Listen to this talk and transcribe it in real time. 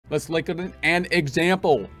Let's look at an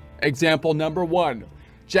example. Example number 1.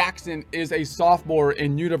 Jackson is a sophomore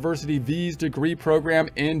in University V's degree program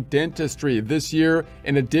in dentistry. This year,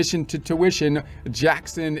 in addition to tuition,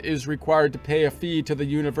 Jackson is required to pay a fee to the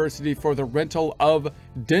university for the rental of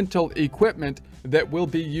dental equipment that will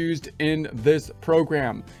be used in this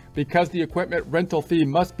program. Because the equipment rental fee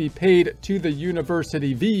must be paid to the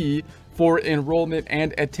University V for enrollment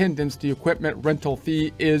and attendance, the equipment rental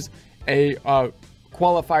fee is a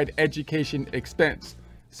qualified education expense.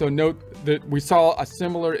 So note that we saw a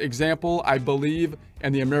similar example, I believe,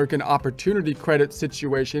 in the American Opportunity Credit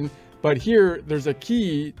situation, but here there's a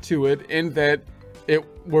key to it in that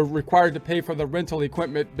we're required to pay for the rental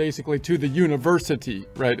equipment basically to the university,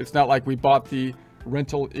 right? It's not like we bought the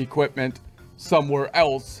rental equipment somewhere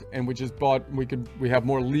else and we just bought, we have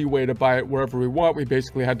more leeway to buy it wherever we want. We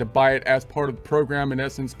basically had to buy it as part of the program, in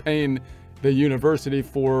essence paying the university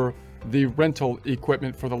for the rental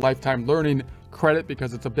equipment for the lifetime learning credit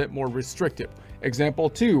because it's a bit more restrictive. Example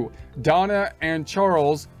 2, Donna and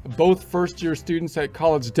Charles, both first-year students at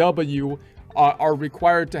College W, are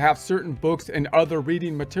required to have certain books and other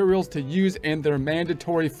reading materials to use in their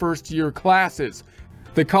mandatory first-year classes.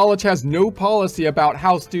 The college has no policy about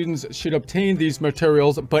how students should obtain these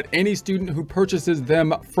materials, but any student who purchases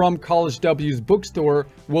them from College W's bookstore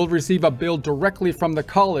will receive a bill directly from the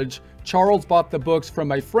college. Charles bought the books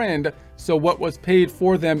from a friend, so what was paid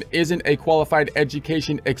for them isn't a qualified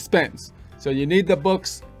education expense. So you need the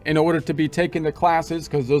books in order to be taking the classes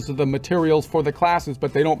because those are the materials for the classes,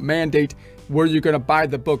 but they don't mandate where you're going to buy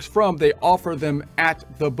the books from. They offer them at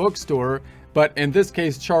the bookstore, but in this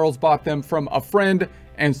case, Charles bought them from a friend,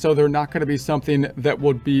 and so they're not going to be something that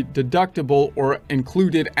would be deductible or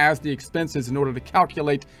included as the expenses in order to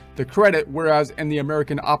calculate the credit, whereas in the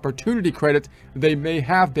American Opportunity Credit, they may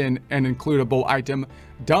have been an includable item.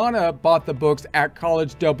 Donna bought the books at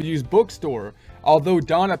College W's bookstore. Although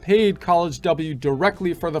Donna paid College W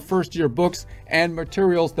directly for the first year books and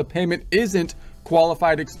materials, the payment isn't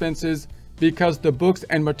qualified expenses because the books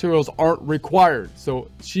and materials aren't required. So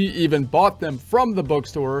she even bought them from the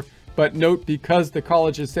bookstore. But note, because the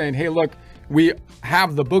college is saying, hey, look, we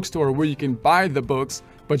have the bookstore where you can buy the books,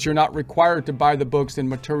 but you're not required to buy the books and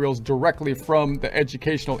materials directly from the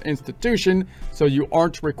educational institution. So you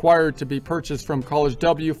aren't required to be purchased from College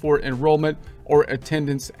W for enrollment or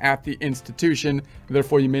attendance at the institution.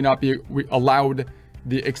 Therefore, you may not be allowed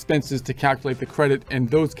the expenses to calculate the credit in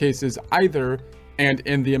those cases either. And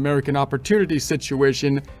in the American Opportunity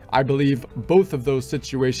situation, I believe both of those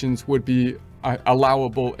situations would be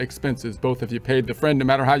allowable expenses. Both if you paid the friend, no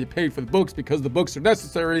matter how you paid for the books, because the books are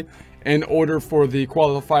necessary in order for the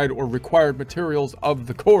qualified or required materials of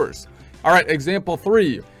the course. All right, example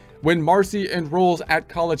 3. When Marcy enrolls at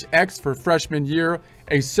College X for freshman year,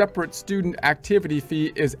 a separate student activity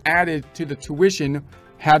fee is added to the tuition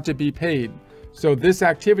had to be paid. So this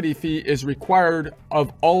activity fee is required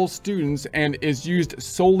of all students and is used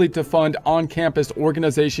solely to fund on-campus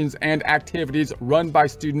organizations and activities run by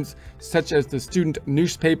students, such as the student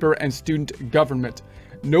newspaper and student government.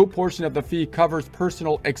 No portion of the fee covers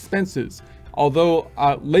personal expenses. Although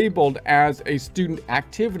labeled as a student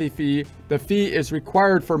activity fee, the fee is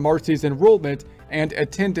required for Marcy's enrollment and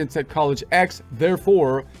attendance at College X.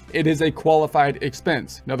 Therefore, it is a qualified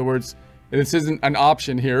expense. In other words, this isn't an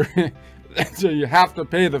option here. So you have to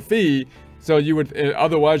pay the fee. So you would,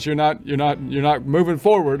 otherwise you're not moving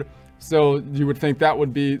forward. So you would think that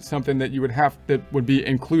would be something that you would have, that would be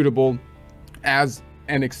includable as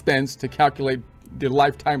an expense to calculate the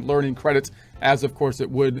lifetime learning credits, as of course it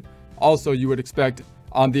would also, you would expect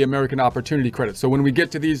on the American Opportunity Credit. So when we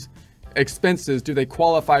get to these expenses, do they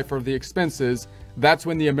qualify for the expenses? That's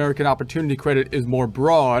when the American Opportunity Credit is more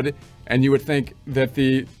broad, and you would think that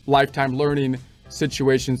the lifetime learning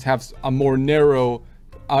situations have a more narrow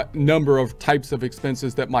number of types of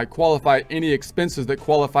expenses that might qualify. Any expenses that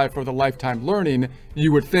qualify for the lifetime learning,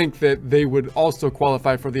 you would think that they would also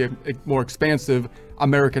qualify for the more expansive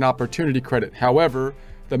American Opportunity Credit. However,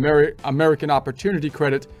 the American Opportunity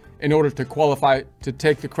Credit, in order to qualify to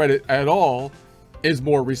take the credit at all, is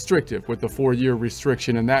more restrictive with the 4-year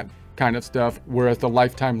restriction and that kind of stuff, whereas the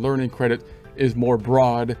lifetime learning credit is more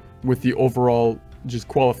broad with the overall just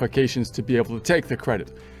qualifications to be able to take the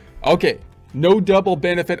credit. Okay, no double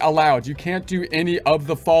benefit allowed. You can't do any of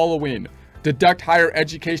the following. Deduct higher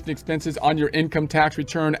education expenses on your income tax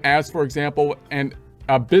return as, for example,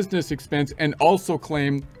 a business expense, and also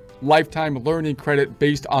claim lifetime learning credit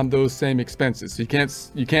based on those same expenses. So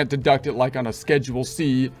you can't deduct it like on a Schedule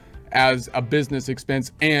C as a business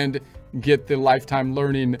expense and get the lifetime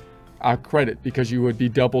learning credit, because you would be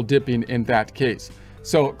double dipping in that case.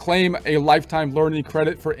 So claim a lifetime learning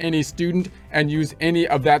credit for any student and use any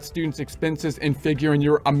of that student's expenses in figuring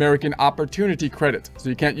your American Opportunity credit. So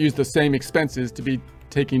you can't use the same expenses to be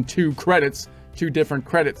taking two different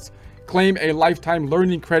credits. Claim a lifetime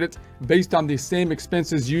learning credit based on the same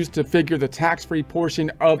expenses used to figure the tax-free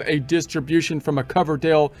portion of a distribution from a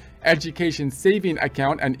Coverdell Education Saving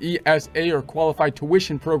Account, an ESA or Qualified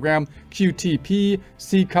Tuition Program, QTP.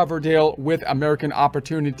 See Coverdell with American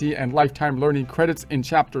Opportunity and Lifetime Learning Credits in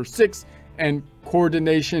Chapter 6, and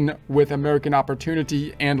coordination with American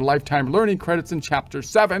Opportunity and Lifetime Learning Credits in Chapter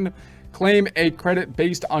 7. Claim a credit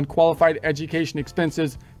based on qualified education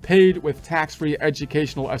expenses paid with tax-free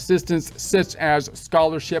educational assistance, such as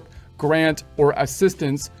scholarship, grant, or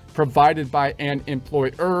assistance provided by an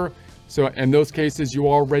employer. So in those cases, you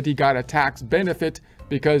already got a tax benefit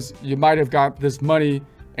because you might have got this money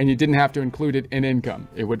and you didn't have to include it in income.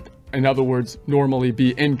 It would, in other words, normally be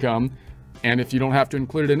income. And if you don't have to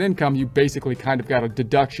include it in income, you basically kind of got a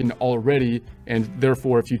deduction already. And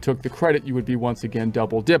therefore, if you took the credit, you would be once again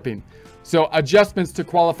double dipping. So adjustments to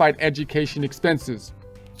qualified education expenses.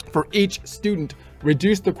 For each student,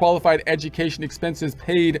 reduce the qualified education expenses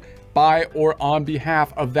paid by or on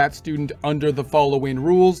behalf of that student under the following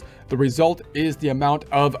rules. The result is the amount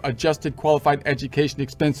of adjusted qualified education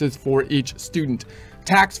expenses for each student.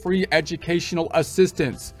 Tax-free educational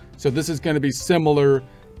assistance. So this is going to be similar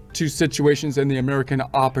to situations in the American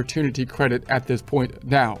Opportunity Credit at this point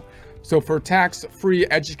now. So for tax-free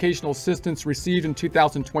educational assistance received in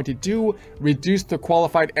 2022, reduce the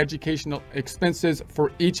qualified educational expenses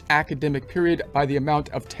for each academic period by the amount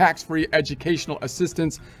of tax-free educational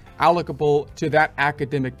assistance allocable to that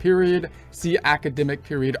academic period. See academic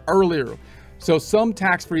period earlier. So some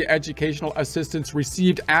tax-free educational assistance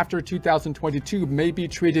received after 2022 may be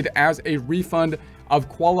treated as a refund of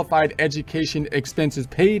qualified education expenses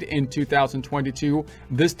paid in 2022.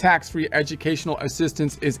 This tax-free educational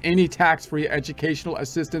assistance is any tax-free educational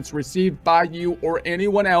assistance received by you or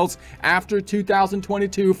anyone else after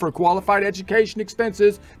 2022 for qualified education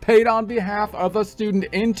expenses paid on behalf of a student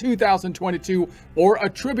in 2022 or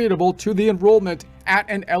attributable to the enrollment at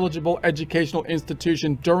an eligible educational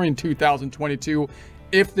institution during 2022.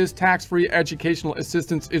 If this tax-free educational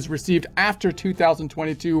assistance is received after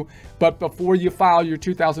 2022, but before you file your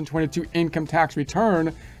 2022 income tax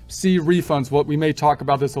return, see refunds. Well, we may talk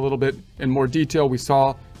about this a little bit in more detail. We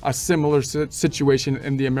saw a similar situation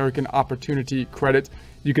in the American Opportunity Credit.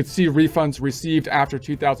 You could see refunds received after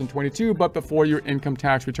 2022, but before your income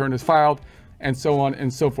tax return is filed, and so on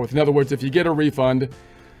and so forth. In other words, if you get a refund,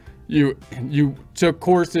 you took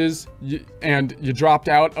courses and you dropped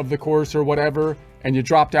out of the course or whatever, and you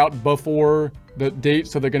dropped out before the date,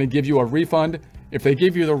 so they're going to give you a refund. If they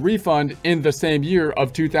give you the refund in the same year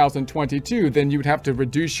of 2022, then you'd have to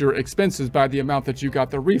reduce your expenses by the amount that you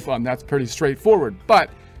got the refund. That's pretty straightforward.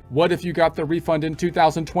 But what if you got the refund in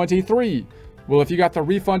 2023? Well, if you got the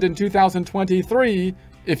refund in 2023,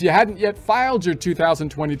 if you hadn't yet filed your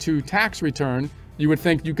 2022 tax return, you would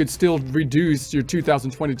think you could still reduce your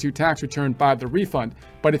 2022 tax return by the refund.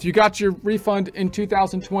 But if you got your refund in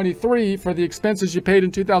 2023 for the expenses you paid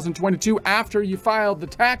in 2022 after you filed the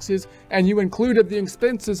taxes and you included the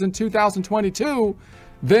expenses in 2022,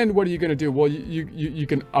 then what are you going to do? Well, you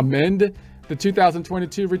can amend the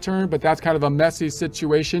 2022 return, but that's kind of a messy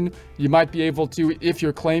situation. You might be able to, if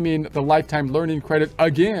you're claiming the lifetime learning credit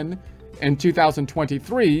again in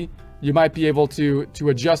 2023, you might be able to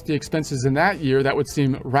adjust the expenses in that year. That would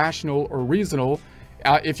seem rational or reasonable.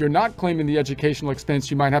 If you're not claiming the educational expense,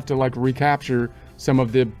 you might have to like recapture some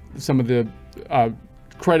of the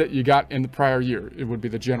credit you got in the prior year. It would be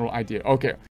the general idea. Okay.